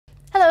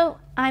Hello,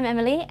 I'm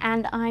Emily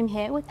and I'm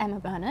here with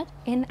Emma Bernard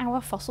in our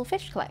fossil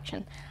fish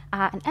collection.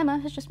 And Emma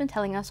has just been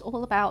telling us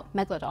all about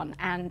Megalodon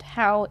and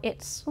how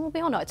it's, well, we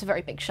all know it's a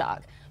very big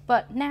shark,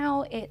 but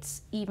now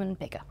it's even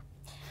bigger.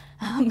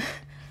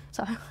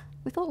 So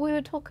we thought we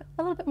would talk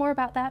a little bit more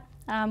about that,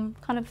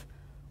 kind of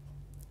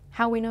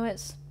how we know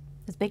it's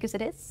as big as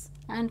it is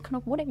and kind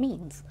of what it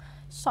means.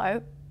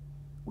 So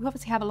we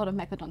obviously have a lot of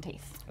Megalodon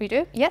teeth. We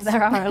do, yes.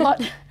 There are a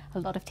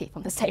lot of teeth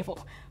on this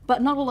table,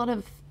 but not a lot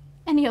of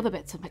any other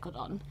bits of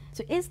Megalodon.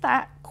 So is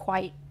that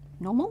quite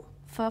normal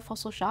for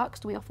fossil sharks?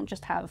 Do we often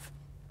just have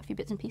a few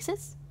bits and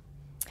pieces?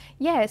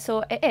 Yeah,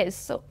 so it is.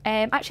 So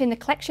actually in the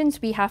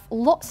collections we have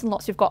lots and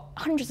lots. We've got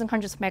hundreds and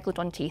hundreds of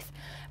Megalodon teeth,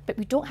 but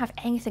we don't have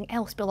anything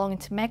else belonging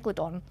to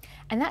Megalodon.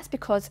 And that's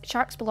because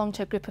sharks belong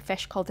to a group of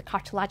fish called the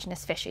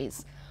cartilaginous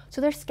fishes.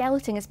 So their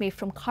skeleton is made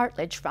from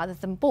cartilage rather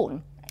than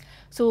bone.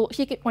 So if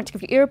you want to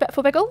give your ear a bit of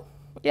a wiggle,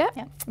 yeah.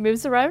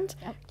 Moves around.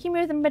 Yep. Can you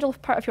move the middle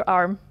part of your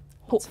arm?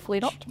 Hopefully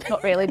not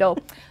really, no.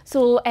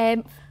 So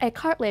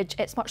cartilage,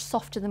 it's much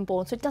softer than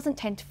bone, so it doesn't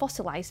tend to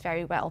fossilise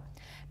very well.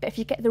 But if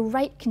you get the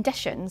right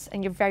conditions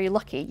and you're very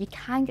lucky, you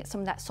can get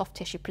some of that soft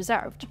tissue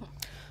preserved.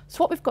 So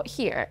what we've got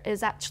here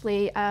is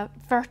actually a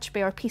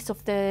vertebrae or a piece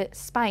of the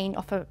spine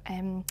of a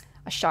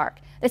shark.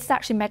 This is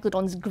actually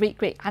Megalodon's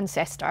great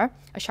ancestor,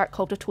 a shark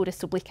called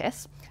Otodus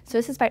obliquus. So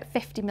this is about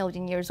 50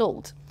 million years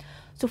old.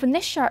 So when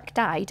this shark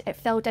died, it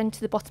fell down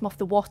to the bottom of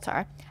the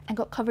water and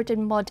got covered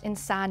in mud and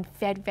sand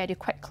very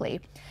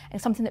quickly, in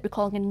something that we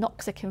call an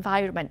anoxic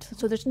environment.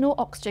 So there's no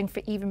oxygen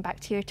for even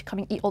bacteria to come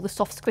and eat all the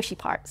soft squishy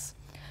parts.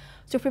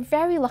 So if we're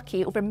very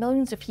lucky, over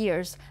millions of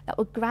years, that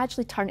will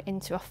gradually turn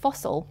into a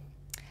fossil.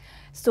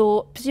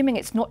 So presuming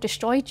it's not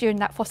destroyed during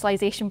that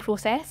fossilisation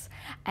process,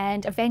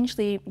 and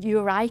eventually you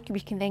or I, we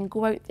can then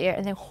go out there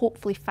and then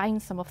hopefully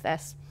find some of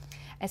this,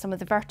 some of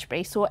the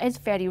vertebrae. So it is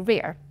very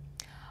rare.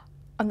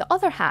 On the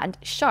other hand,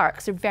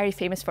 sharks are very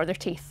famous for their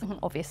teeth,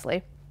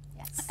 obviously.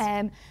 Yes.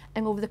 And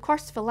over the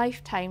course of a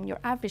lifetime, your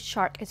average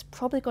shark is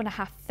probably going to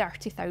have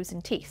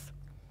 30,000 teeth.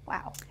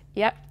 Wow.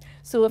 Yep.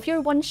 So if you're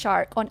one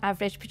shark on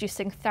average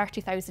producing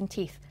 30,000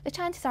 teeth, the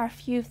chances are a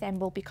few of them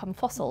will become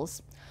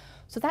fossils.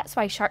 So that's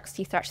why sharks'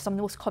 teeth are actually some of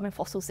the most common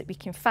fossils that we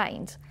can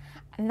find.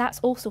 And that's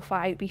also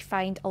why we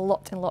find a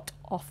lot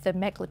of the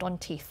Megalodon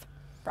teeth.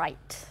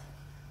 Right.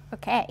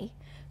 Okay.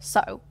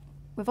 So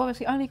we've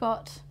obviously only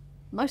got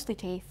mostly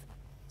teeth,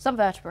 some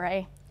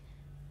vertebrae,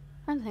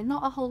 and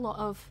not a whole lot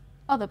of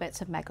other bits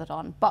of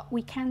Megalodon, but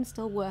we can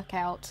still work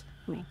out,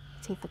 I mean,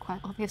 teeth are quite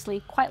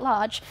obviously quite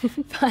large,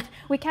 but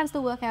we can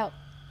still work out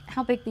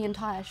how big the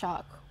entire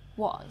shark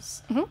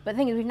was. But the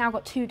thing is, we've now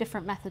got two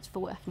different methods for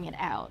working it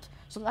out.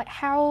 So like,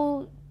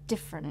 how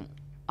different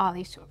are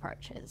these two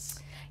approaches?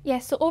 Yeah,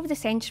 so over the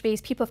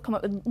centuries, people have come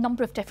up with a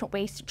number of different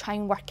ways to try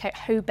and work out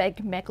how big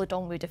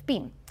Megalodon would have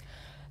been.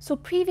 So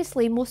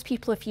previously, most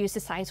people have used the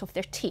size of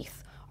their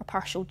teeth, or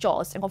partial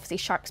jaws, and obviously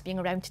sharks being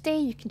around today,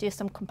 you can do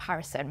some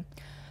comparison.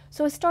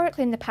 So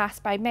historically in the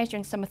past, by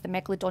measuring some of the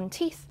Megalodon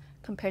teeth,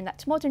 comparing that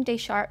to modern day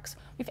sharks,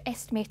 we've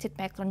estimated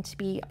Megalodon to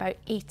be about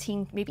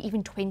 18, maybe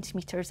even 20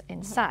 metres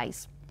in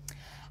size.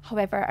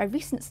 However, a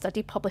recent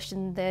study published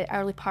in the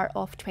early part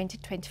of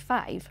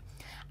 2025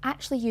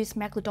 actually used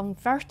Megalodon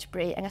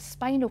vertebrae in a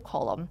spinal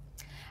column.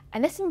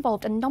 And this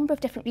involved a number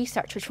of different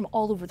researchers from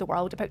all over the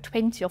world, about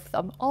 20 of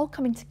them, all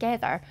coming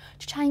together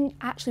to try and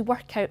actually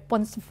work out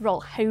once and for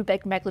all how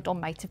big Megalodon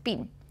might have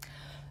been.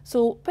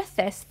 So with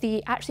this,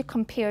 they actually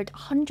compared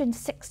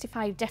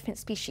 165 different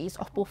species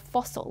of both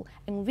fossil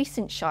and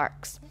recent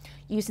sharks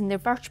using their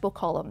vertebral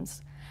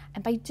columns.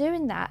 And by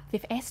doing that,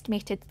 they've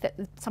estimated that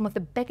some of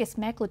the biggest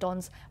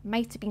Megalodons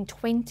might have been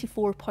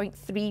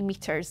 24.3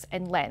 metres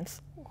in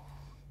length.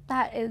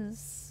 That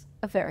is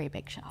a very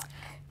big shark.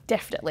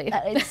 Definitely.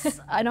 That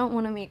is, I don't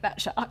want to meet that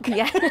shark.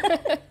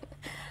 Yeah.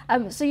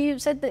 So you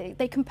said that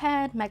they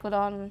compared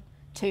Megalodon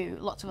to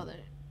lots of other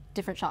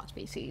different shark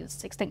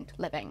species, extinct,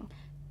 living.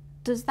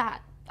 Does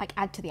that like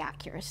add to the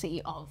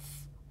accuracy of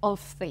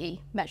the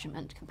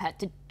measurement compared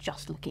to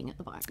just looking at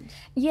the bones?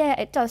 Yeah,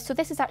 it does. So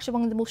this is actually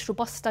one of the most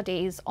robust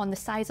studies on the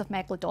size of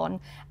Megalodon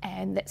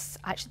that's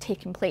actually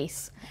taken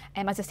place.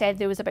 As I said,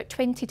 there was about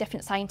 20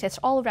 different scientists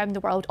all around the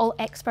world, all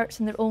experts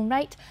in their own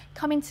right,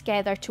 coming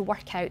together to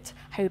work out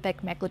how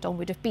big Megalodon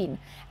would have been.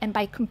 And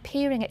by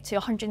comparing it to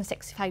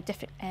 165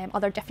 different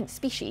other different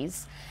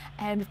species,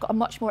 we've got a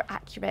much more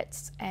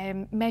accurate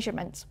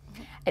measurement.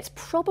 It's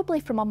probably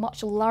from a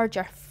much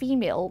larger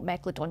female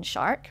Megalodon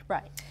shark.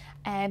 Right.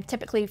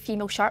 Typically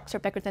female sharks are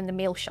bigger than the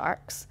male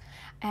sharks,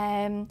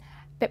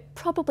 but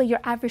probably your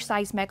average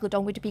size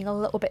Megalodon would have been a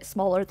little bit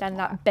smaller than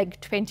that big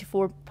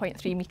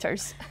 24.3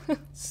 metres.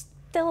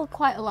 Still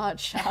quite a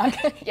large shark,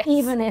 Yes.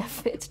 Even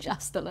if it's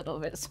just a little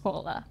bit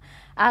smaller.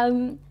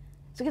 So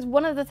because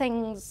one of the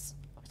things,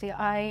 obviously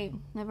I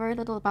know very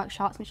little about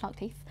sharks and shark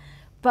teeth,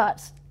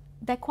 but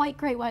they're quite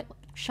great white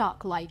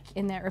shark-like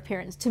in their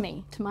appearance to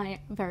me, to my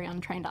very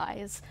untrained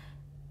eyes.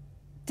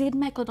 Did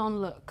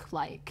Megalodon look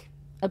like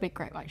a big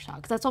great white shark?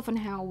 Because that's often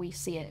how we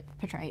see it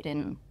portrayed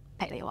in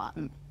paleo art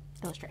and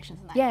illustrations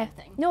and that Yeah, kind of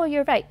thing. no,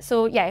 you're right.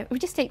 So yeah, we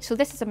just take, so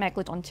this is a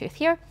megalodon tooth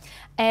here.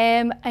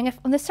 And if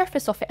on the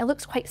surface of it, it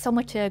looks quite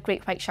similar to a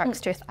great white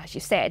shark's tooth, as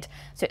you said.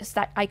 So it's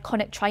that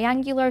iconic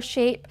triangular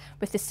shape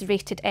with the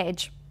serrated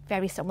edge,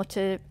 very similar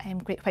to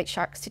great white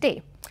sharks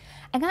today.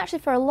 And actually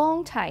for a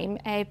long time,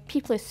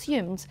 people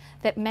assumed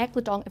that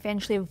Megalodon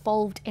eventually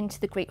evolved into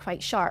the great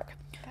white shark,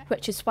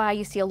 which is why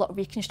you see a lot of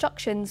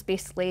reconstructions,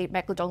 basically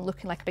Megalodon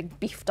looking like a big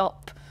beefed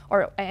up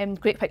or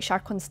great white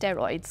shark on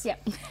steroids.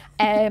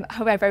 Yep.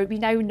 However, we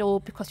now know,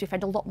 because we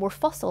found a lot more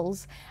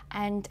fossils,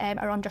 and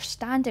our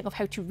understanding of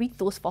how to read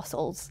those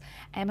fossils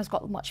has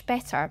got much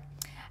better,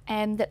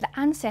 that the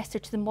ancestor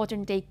to the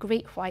modern day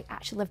great white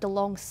actually lived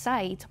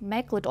alongside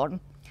Megalodon,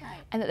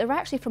 and that they were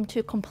actually from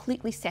two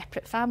completely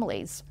separate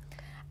families.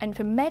 And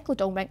when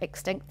Megalodon went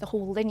extinct, the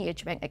whole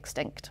lineage went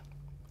extinct.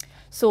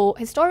 So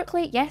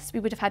historically, yes, we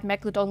would have had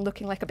Megalodon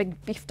looking like a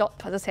big beefed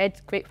up, as I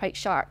said, great white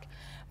shark.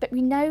 But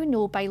we now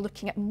know by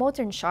looking at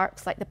modern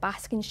sharks like the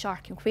basking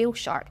shark and whale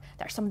shark,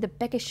 that are some of the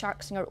biggest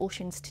sharks in our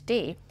oceans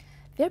today,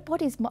 their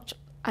bodies much,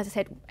 as I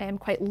said,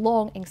 quite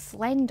long and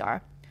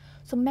slender.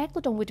 So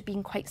Megalodon would have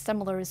been quite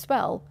similar as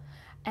well.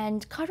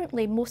 And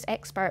currently most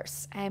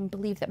experts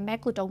believe that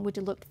Megalodon would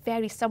have looked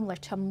very similar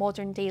to a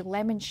modern day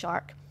lemon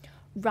shark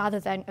rather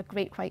than a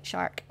great white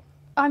shark.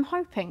 I'm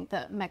hoping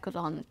that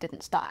Megalodon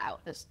didn't start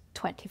out as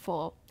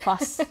 24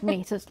 plus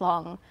meters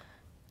long.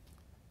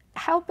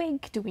 How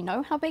big, do we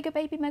know how big a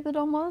baby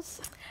Megalodon was?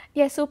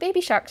 Yeah, so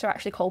baby sharks are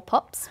actually called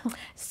pups.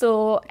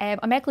 So a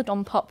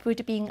Megalodon pup would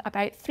have been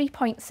about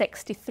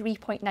 3.6 to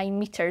 3.9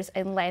 metres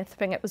in length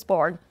when it was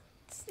born.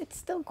 It's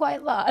still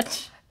quite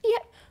large. Yeah,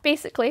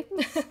 basically.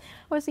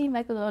 Obviously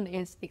Megalodon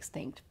is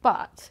extinct,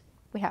 but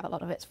we have a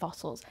lot of its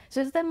fossils.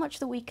 So is there much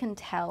that we can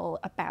tell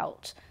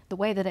about the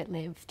way that it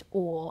lived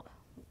or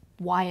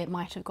why it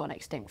might have gone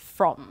extinct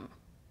from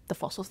the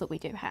fossils that we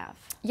do have?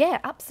 Yeah,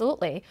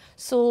 absolutely.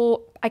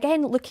 So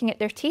again, looking at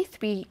their teeth,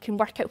 we can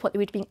work out what they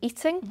would have been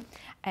eating.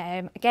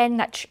 Again,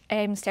 that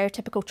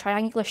stereotypical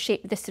triangular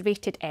shape with the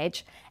serrated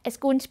edge is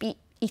going to be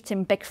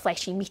eating big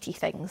fleshy meaty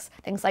things,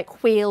 things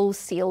like whales,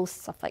 seals,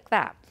 stuff like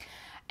that.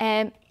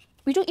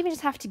 We don't even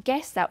just have to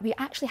guess that, we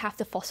actually have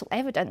the fossil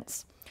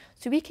evidence.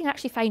 So we can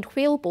actually find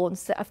whale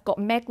bones that have got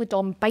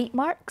Megalodon bite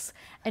marks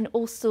and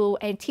also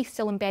teeth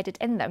still embedded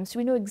in them, so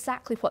we know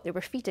exactly what they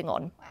were feeding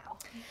on.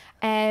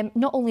 Wow.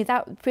 Not only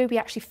that, where we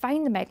actually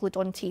find the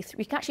Megalodon teeth,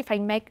 we can actually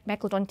find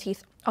Megalodon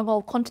teeth on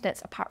all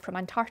continents apart from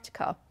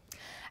Antarctica.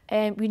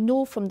 We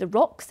know from the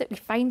rocks that we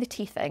find the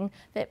teeth in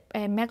that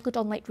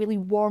Megalodon liked really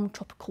warm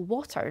tropical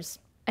waters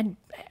and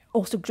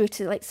also grew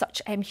to like such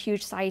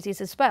huge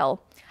sizes as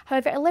well.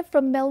 However, it lived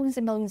for millions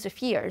and millions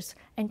of years,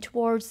 and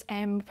towards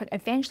when it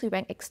eventually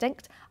went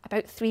extinct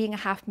about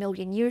 3.5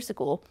 million years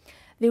ago,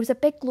 there was a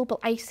big global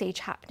ice age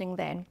happening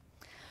then.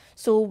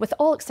 So with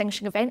all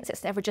extinction events,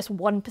 it's never just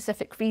one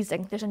specific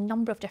reason. There's a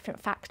number of different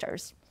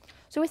factors.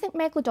 So we think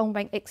Megalodon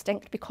went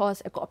extinct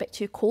because it got a bit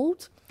too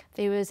cold.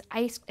 There was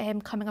ice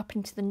coming up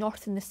into the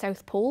North and the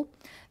South Pole.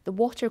 The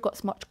water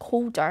got much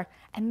colder,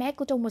 and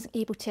Megalodon wasn't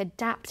able to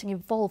adapt and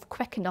evolve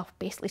quick enough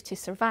basically to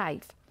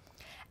survive.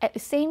 At the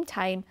same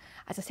time,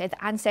 as I said,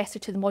 the ancestor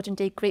to the modern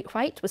day great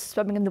white was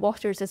swimming in the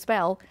waters as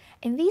well.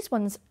 And these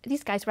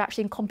guys were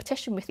actually in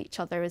competition with each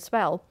other as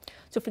well.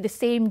 So for the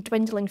same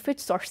dwindling food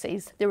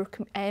sources, they were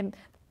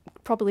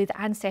probably the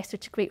ancestor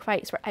to great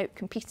whites were out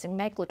competing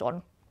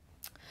Megalodon.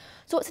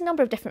 So it's a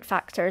number of different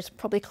factors,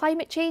 probably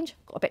climate change,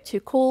 got a bit too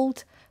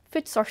cold,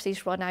 food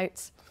sources run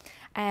out,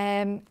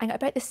 and at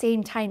about the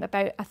same time,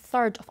 about a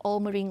third of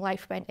all marine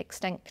life went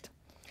extinct.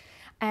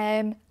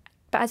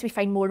 But as we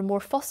find more and more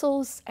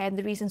fossils,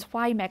 the reasons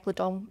why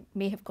Megalodon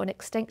may have gone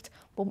extinct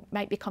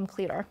might become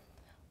clearer.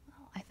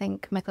 I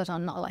think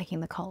Megalodon not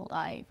liking the cold,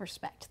 I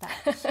respect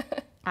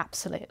that.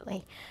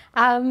 Absolutely.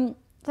 So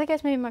I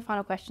guess maybe my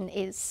final question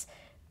is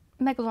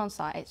Megalodon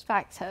size.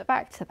 Back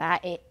to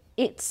that.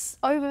 It's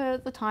over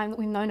the time that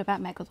we've known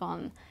about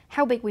Megalodon,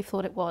 how big we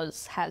thought it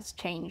was has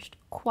changed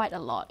quite a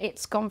lot.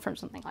 It's gone from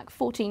something like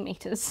 14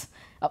 meters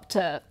up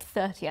to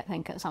 30, I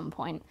think, at some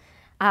point.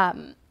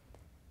 Can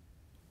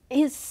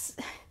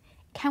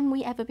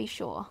we ever be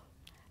sure?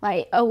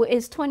 Like, oh,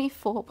 is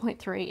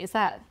 24.3, is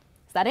that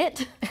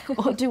it?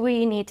 Or do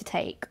we need to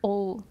take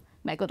all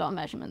Megalodon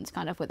measurements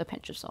kind of with a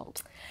pinch of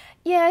salt?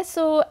 Yeah,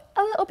 so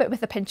a little bit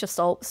with a pinch of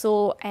salt.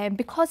 So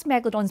because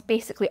Megalodon's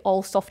basically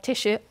all soft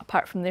tissue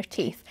apart from their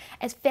teeth,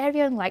 it's very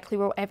unlikely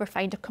we'll ever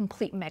find a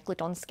complete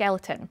Megalodon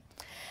skeleton.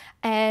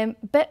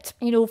 But,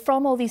 you know,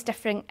 from all these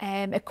different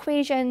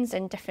equations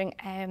and different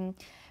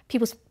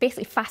people's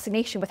basically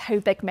fascination with how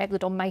big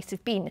Megalodon might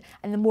have been,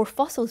 and the more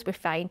fossils we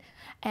find,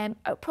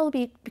 it'll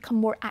probably become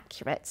more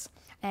accurate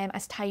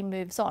as time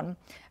moves on.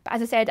 But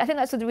as I said, I think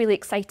that's the really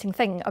exciting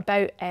thing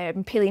about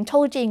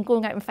paleontology and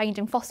going out and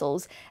finding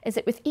fossils, is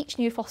that with each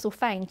new fossil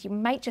find, you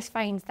might just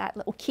find that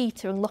little key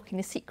to unlocking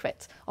the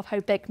secret of how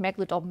big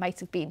Megalodon might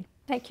have been.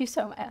 Thank you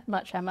so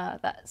much, Emma.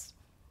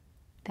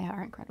 They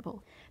are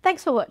incredible.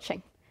 Thanks for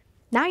watching.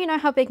 Now you know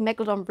how big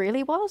Megalodon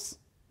really was.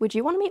 Would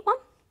you want to meet one?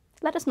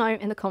 Let us know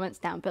in the comments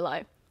down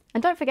below.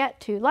 And don't forget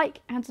to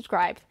like and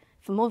subscribe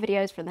for more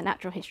videos from the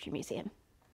Natural History Museum.